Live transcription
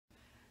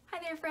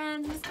there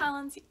friends, Miss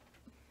Collins.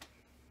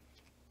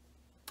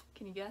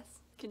 Can you guess?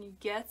 Can you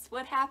guess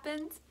what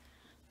happened?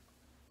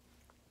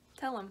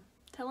 Tell him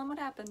what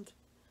happened.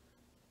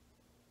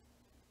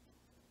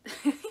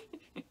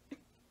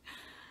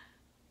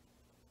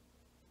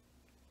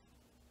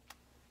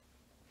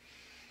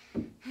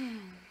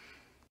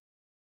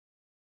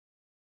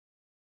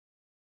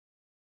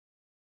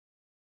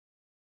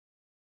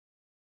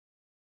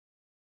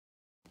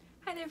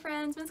 Hi there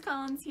friends, Miss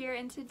Collins here,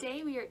 and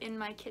today we are in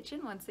my kitchen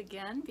once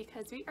again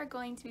because we are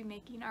going to be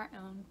making our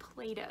own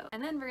Play-Doh.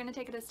 And then we're going to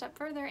take it a step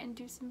further and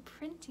do some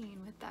printing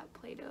with that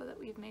Play-Doh that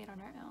we've made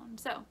on our own.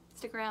 So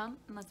stick around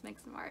and let's make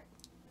some art.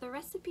 The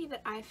recipe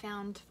that I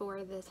found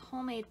for this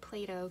homemade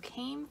Play-Doh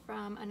came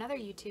from another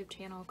YouTube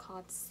channel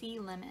called Sea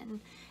Lemon,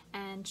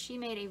 and she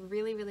made a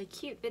really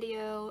cute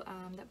video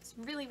that was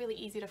really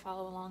easy to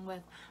follow along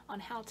with on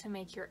how to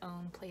make your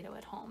own Play-Doh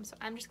at home. So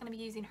I'm just going to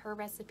be using her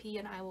recipe,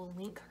 and I will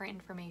link her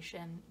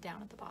information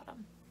down at the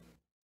bottom.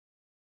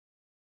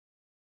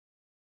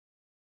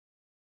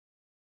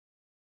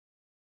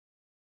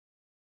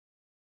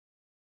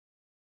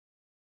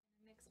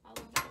 Mix all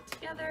of that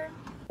together.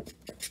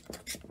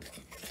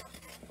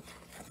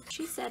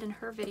 She said in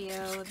her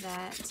video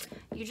that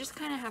you just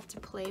kind of have to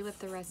play with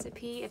the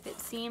recipe. If it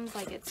seems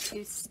like it's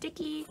too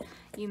sticky,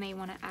 you may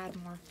want to add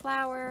more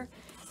flour.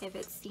 If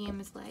it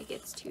seems like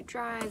it's too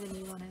dry, then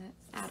you want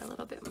to add a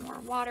little bit more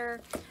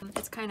water.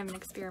 It's kind of an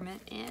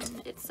experiment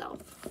in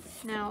itself.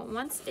 Now,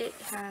 once it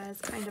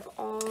has kind of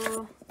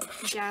all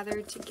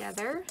gathered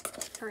together,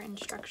 her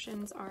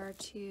instructions are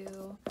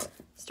to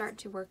start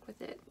to work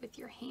with it with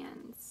your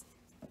hands.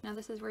 Now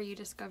this is where you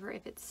discover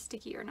if it's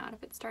sticky or not.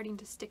 If it's starting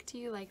to stick to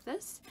you like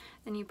this,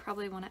 then you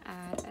probably want to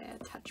add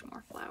a touch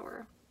more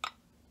flour.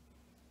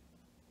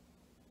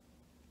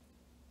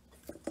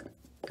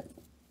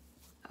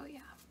 Oh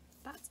yeah,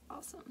 that's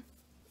awesome.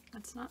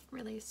 It's not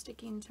really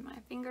sticking to my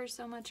fingers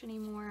so much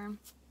anymore.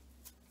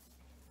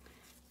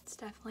 It's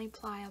definitely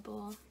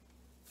pliable.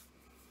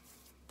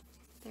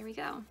 There we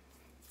go.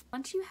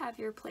 Once you have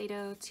your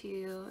Play-Doh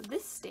to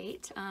this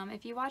state,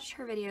 if you watched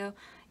her video,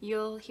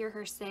 you'll hear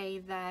her say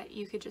that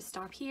you could just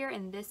stop here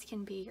and this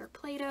can be your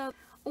Play-Doh,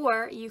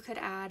 or you could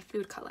add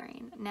food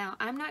coloring. Now,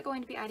 I'm not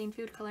going to be adding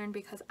food coloring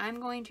because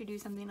I'm going to do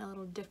something a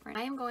little different.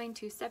 I am going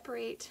to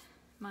separate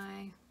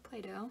my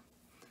Play-Doh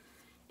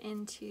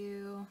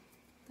into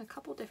a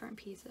couple different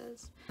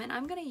pieces, and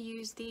I'm going to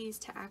use these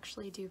to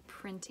actually do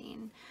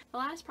printing. The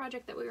last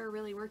project that we were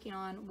really working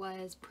on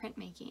was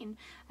printmaking.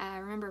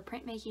 Remember,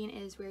 printmaking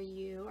is where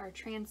you are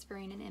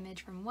transferring an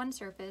image from one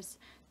surface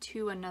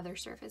to another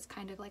surface,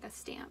 kind of like a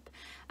stamp.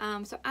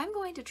 So I'm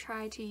going to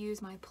try to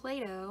use my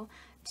Play-Doh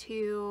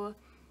to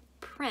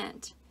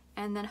print,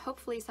 and then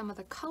hopefully some of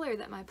the color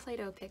that my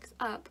Play-Doh picks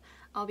up,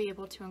 I'll be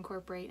able to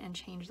incorporate and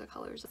change the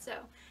colors. So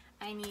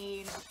I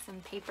need some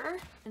paper,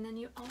 and then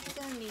you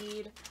also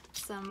need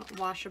some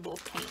washable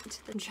paint.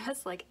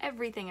 Just like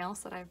everything else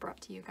that I've brought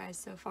to you guys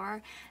so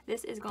far,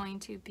 this is going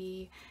to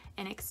be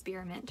an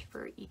experiment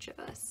for each of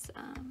us.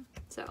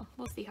 So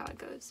we'll see how it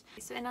goes.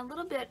 So in a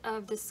little bit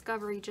of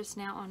discovery just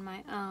now on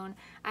my own,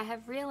 I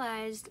have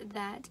realized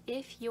that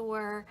if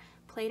your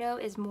Play-Doh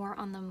is more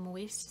on the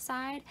moist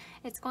side,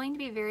 it's going to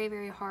be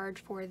very hard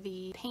for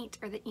the paint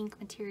or the ink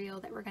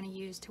material that we're going to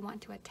use to want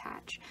to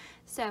attach.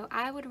 So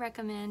I would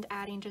recommend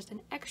adding just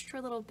an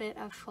extra little bit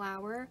of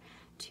flour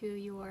to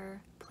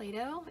your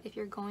Play-Doh if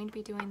you're going to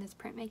be doing this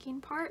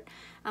printmaking part.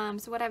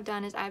 So what I've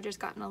done is I've just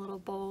gotten a little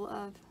bowl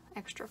of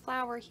extra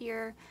flour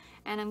here,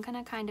 and I'm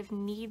going to kind of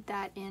knead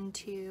that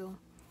into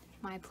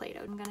my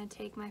Play-Doh. I'm going to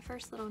take my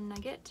first little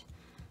nugget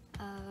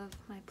of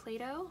my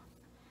Play-Doh,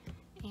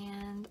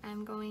 and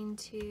I'm going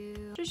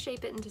to just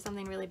shape it into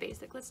something really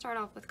basic. Let's start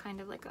off with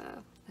kind of like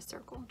a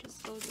circle,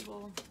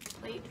 disposable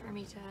plate for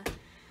me to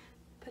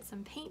put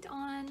some paint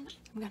on.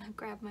 I'm gonna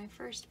grab my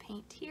first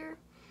paint here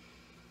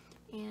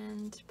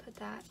and put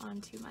that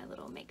onto my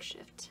little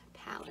makeshift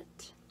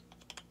palette.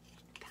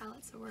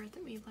 Palette's a word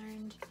that we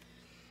learned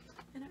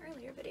in an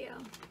earlier video.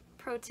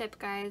 Pro tip,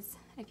 guys,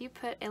 if you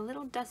put a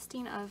little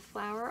dusting of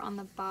flour on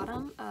the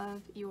bottom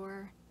of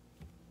your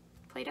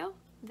Play-Doh,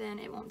 then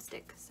it won't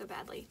stick so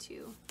badly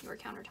to your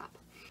countertop.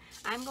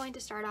 I'm going to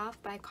start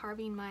off by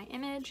carving my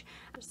image.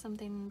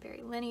 Something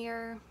very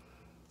linear,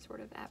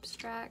 sort of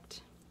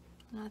abstract,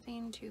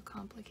 nothing too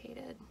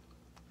complicated.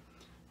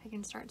 I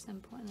can start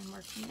simple and then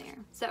work from there.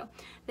 So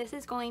this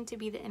is going to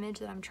be the image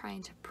that I'm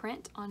trying to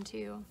print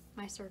onto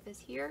my surface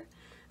here.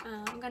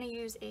 I'm going to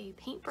use a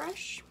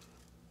paintbrush.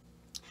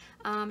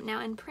 Now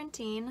in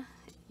printing,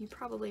 you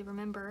probably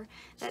remember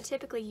that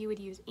typically you would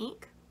use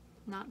ink,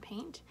 not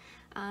paint,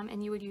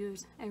 and you would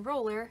use a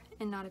roller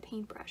and not a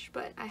paintbrush,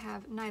 but I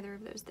have neither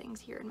of those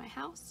things here in my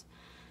house.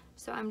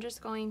 So I'm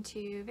just going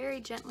to very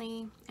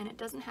gently, and it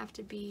doesn't have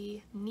to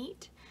be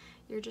neat,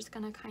 you're just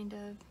going to kind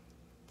of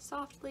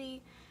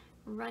softly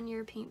run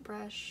your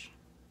paintbrush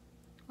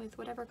with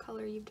whatever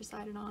color you've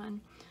decided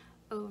on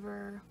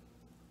over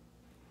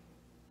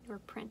your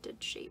printed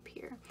shape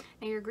here.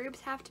 Now your grooves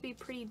have to be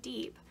pretty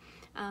deep.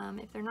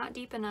 If they're not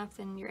deep enough,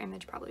 then your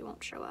image probably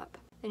won't show up.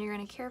 Then you're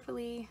going to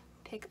carefully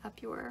pick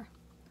up your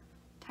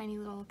tiny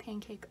little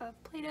pancake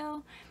of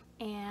Play-Doh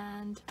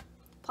and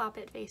plop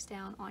it face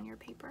down on your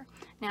paper.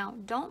 Now,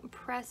 don't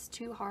press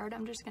too hard.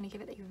 I'm just going to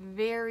give it a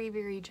very,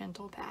 very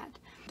gentle pat.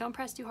 Don't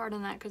press too hard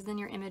on that because then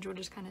your image will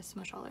just kind of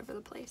smush all over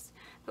the place.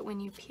 But when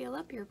you peel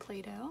up your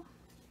Play-Doh,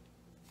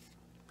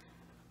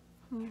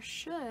 you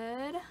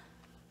should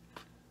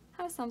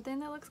have something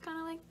that looks kind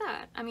of like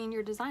that. I mean,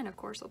 your design, of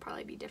course, will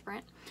probably be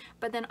different,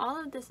 but then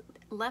all of this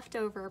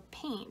leftover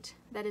paint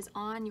that is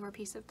on your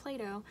piece of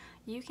Play-Doh,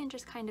 you can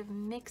just kind of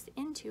mix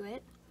into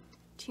it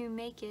to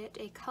make it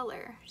a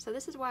color. So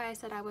this is why I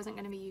said I wasn't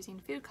going to be using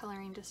food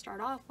coloring to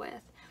start off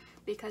with,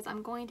 because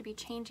I'm going to be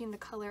changing the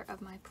color of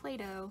my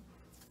Play-Doh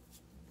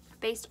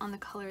based on the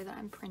color that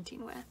I'm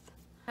printing with.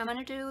 I'm going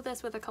to do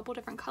this with a couple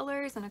different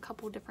colors and a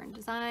couple different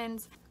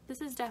designs. This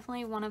is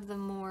definitely one of the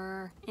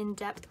more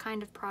in-depth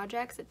kind of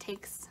projects. It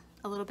takes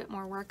a little bit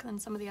more work than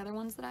some of the other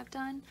ones that I've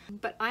done,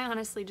 but I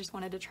honestly just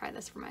wanted to try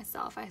this for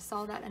myself. I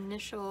saw that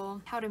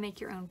initial how to make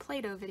your own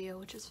Play-Doh video,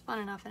 which is fun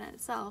enough in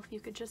itself. You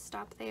could just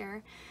stop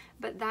there,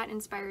 but that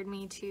inspired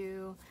me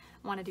to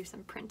want to do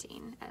some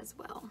printing as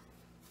well.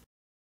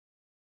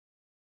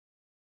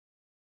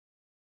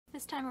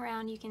 This time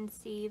around you can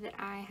see that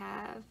I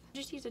have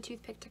just used a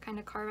toothpick to kind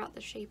of carve out the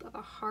shape of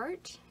a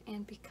heart,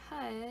 and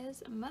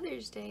because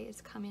Mother's Day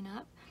is coming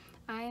up,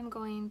 I am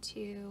going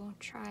to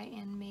try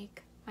and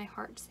make my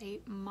heart say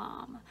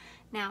Mom.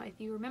 Now, if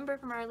you remember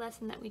from our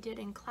lesson that we did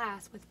in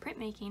class with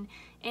printmaking,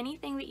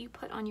 anything that you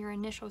put on your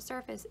initial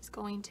surface is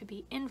going to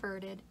be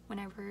inverted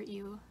whenever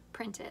you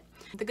print it.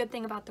 The good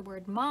thing about the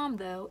word Mom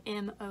though,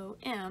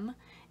 M-O-M,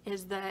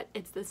 is that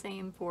it's the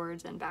same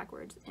forwards and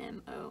backwards,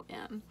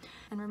 M-O-M.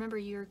 And remember,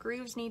 your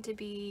grooves need to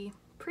be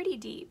pretty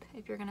deep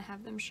if you're going to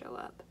have them show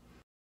up.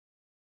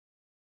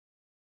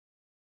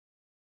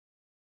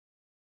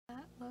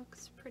 That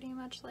looks pretty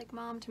much like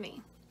Mom to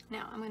me.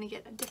 Now I'm going to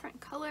get a different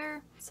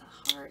color. It's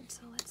a heart,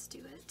 so let's do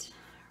it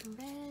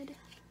red.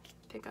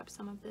 Pick up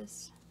some of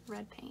this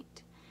red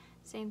paint.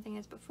 Same thing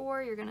as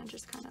before, you're going to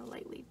just kind of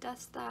lightly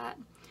dust that.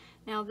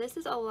 Now this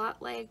is a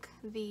lot like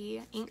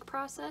the ink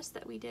process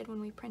that we did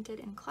when we printed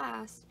in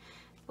class,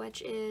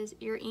 which is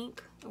your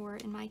ink, or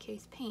in my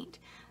case paint,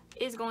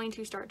 is going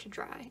to start to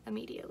dry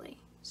immediately.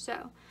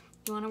 So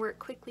you want to work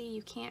quickly.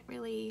 You can't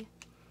really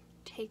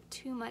take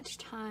too much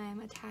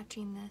time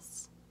attaching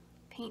this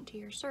paint to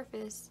your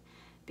surface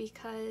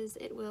because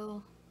it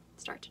will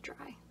start to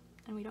dry,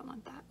 and we don't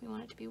want that. We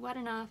want it to be wet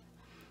enough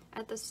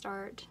at the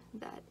start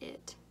that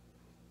it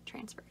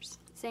transfers.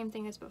 Same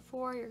thing as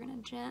before, you're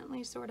going to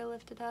gently sort of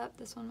lift it up.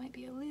 This one might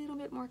be a little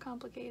bit more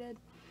complicated,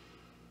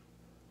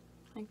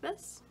 like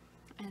this,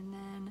 and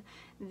then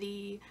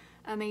the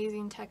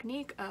amazing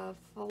technique of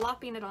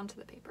flopping it onto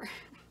the paper.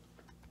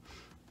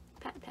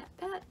 Pat, pat,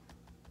 pat,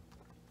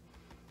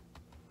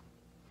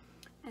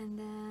 and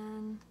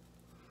then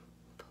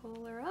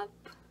pull her up.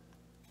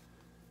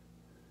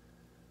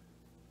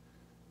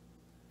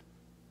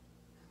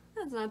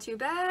 That's not too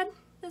bad.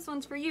 This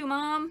one's for you,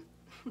 Mom.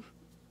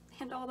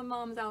 And all the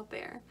moms out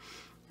there.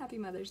 Happy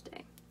Mother's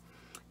Day.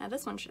 Now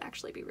this one should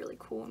actually be really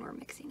cool when we're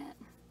mixing it.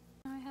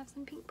 Now I have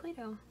some pink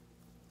Play-Doh.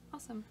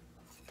 Awesome.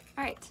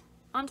 All right,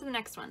 on to the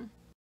next one.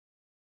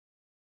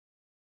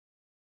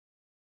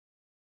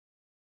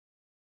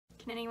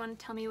 Can anyone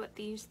tell me what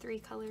these three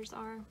colors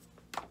are?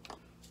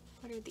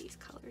 What are these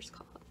colors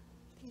called?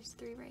 These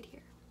three right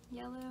here.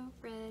 Yellow,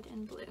 red,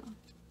 and blue.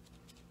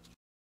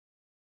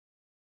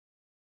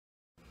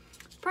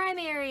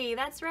 Primary,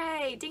 that's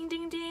right. Ding,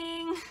 ding,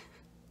 ding.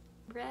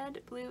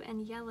 Red, blue,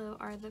 and yellow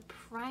are the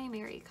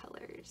primary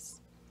colors.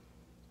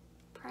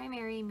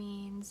 Primary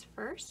means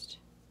first,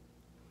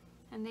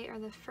 and they are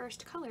the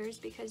first colors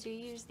because you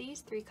use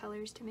these three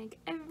colors to make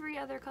every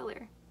other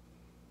color.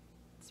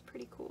 It's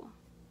pretty cool.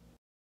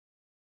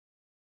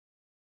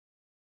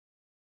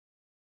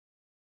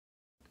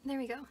 There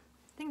we go.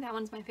 I think that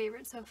one's my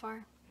favorite so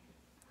far.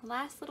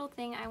 Last little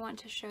thing I want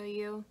to show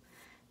you,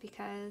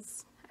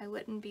 because I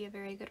wouldn't be a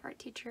very good art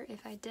teacher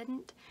if I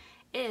didn't,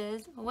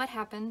 is what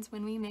happens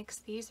when we mix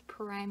these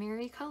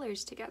primary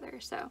colors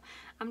together. So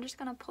I'm just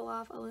gonna pull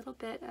off a little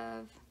bit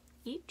of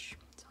each.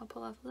 So I'll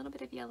pull off a little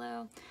bit of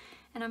yellow,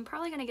 and I'm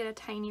probably gonna get a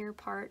tinier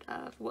part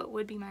of what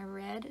would be my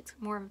red. It's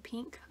more of a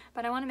pink,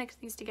 but I wanna mix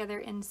these together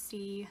and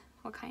see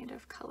what kind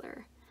of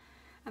color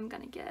I'm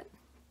gonna get.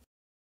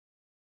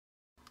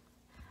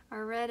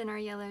 Our red and our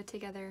yellow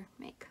together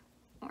make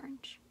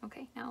orange.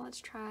 Okay, now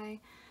let's try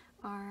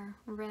our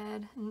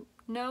red.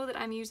 Know that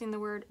I'm using the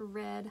word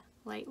red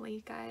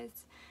lightly,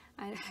 guys.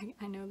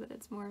 I know that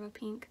it's more of a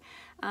pink,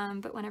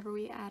 but whenever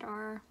we add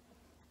our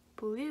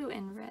blue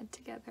and red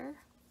together,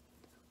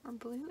 or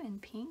blue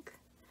and pink,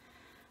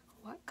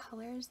 what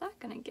color is that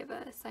gonna give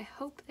us? I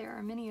hope there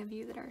are many of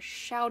you that are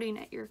shouting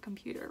at your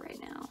computer right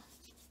now.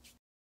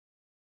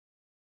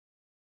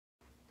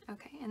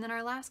 Okay, and then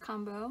our last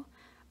combo,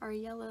 our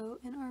yellow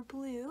and our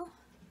blue.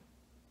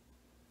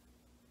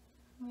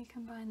 When we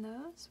combine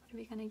those, what are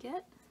we gonna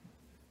get?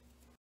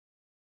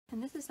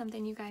 And this is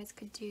something you guys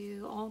could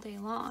do all day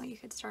long. You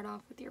could start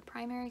off with your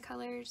primary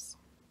colors,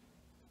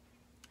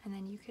 and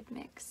then you could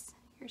mix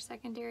your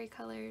secondary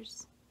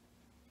colors.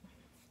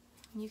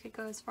 And you could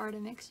go as far to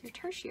mix your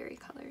tertiary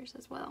colors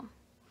as well.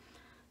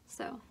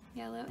 So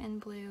yellow and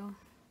blue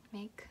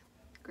make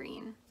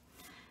green.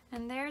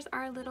 And there's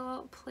our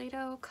little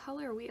Play-Doh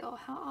color wheel.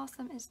 How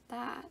awesome is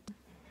that?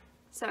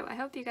 So I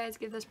hope you guys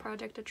give this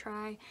project a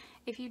try.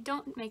 If you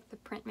don't make the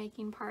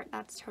printmaking part,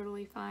 that's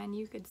totally fine.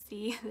 You could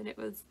see that it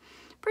was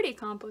pretty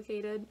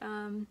complicated,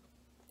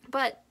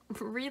 but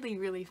really,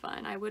 really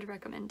fun. I would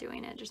recommend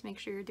doing it. Just make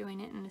sure you're doing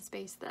it in a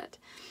space that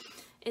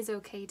is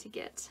okay to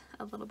get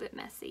a little bit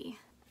messy.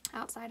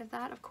 Outside of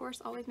that, of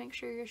course, always make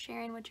sure you're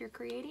sharing what you're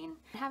creating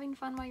and having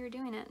fun while you're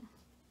doing it.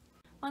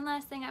 One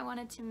last thing I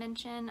wanted to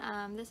mention,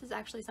 this is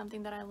actually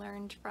something that I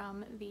learned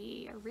from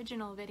the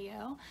original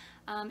video.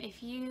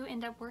 If you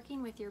end up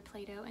working with your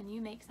Play-Doh and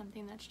you make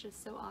something that's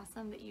just so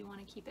awesome that you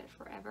want to keep it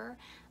forever,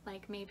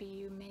 like maybe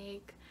you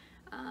make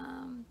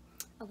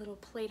a little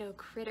Play-Doh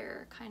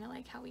critter, kind of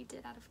like how we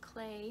did out of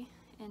clay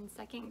in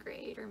 2nd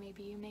grade, or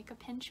maybe you make a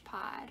pinch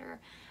pot, or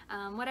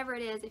whatever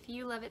it is, if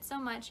you love it so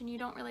much and you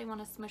don't really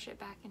want to smush it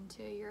back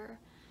into your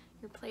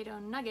Play-Doh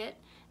nugget,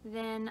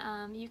 then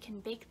you can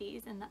bake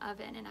these in the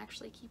oven and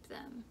actually keep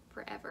them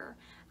forever.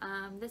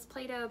 This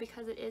Play-Doh,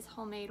 because it is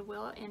homemade,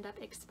 will end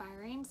up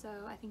expiring, so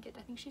I think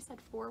she said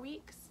 4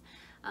 weeks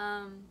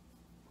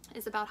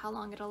is about how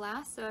long it'll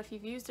last. So if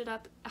you've used it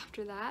up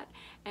after that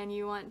and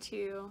you want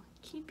to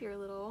keep your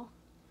little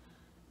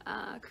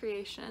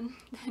creation,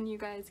 then you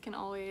guys can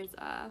always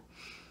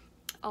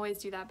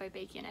do that by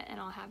baking it, and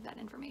I'll have that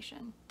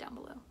information down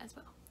below as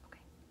well.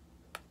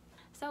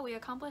 So we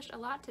accomplished a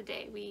lot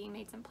today. We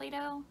made some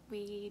Play-Doh,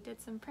 we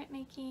did some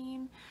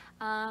printmaking,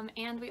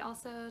 and we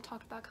also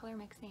talked about color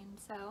mixing.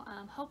 So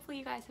hopefully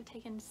you guys have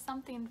taken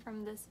something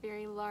from this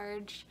very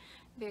large,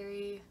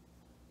 very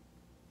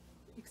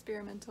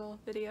experimental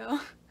video.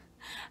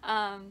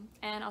 And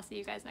I'll see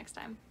you guys next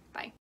time.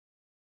 Bye.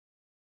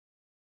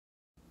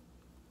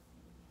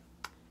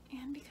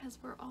 And because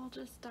we're all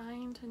just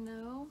dying to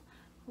know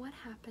what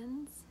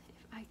happens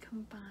if I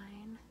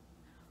combine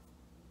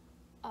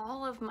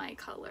all of my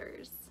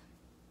colors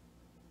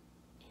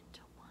into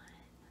one.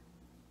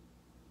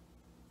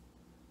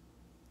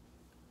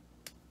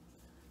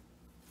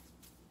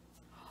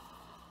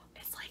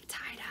 It's like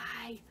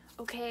tie-dye.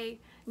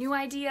 Okay, new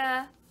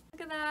idea.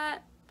 Look at that.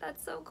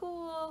 That's so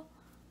cool.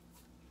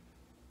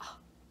 Oh,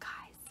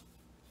 guys.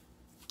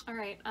 All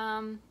right,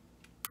 I'm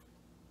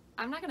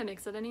not gonna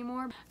mix it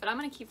anymore, but I'm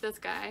gonna keep this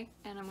guy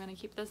and I'm gonna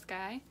keep this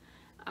guy.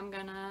 I'm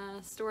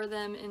gonna store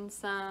them in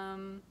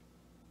some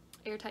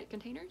airtight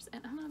containers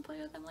and I'm gonna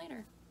play with them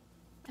later.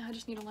 I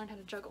just need to learn how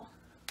to juggle.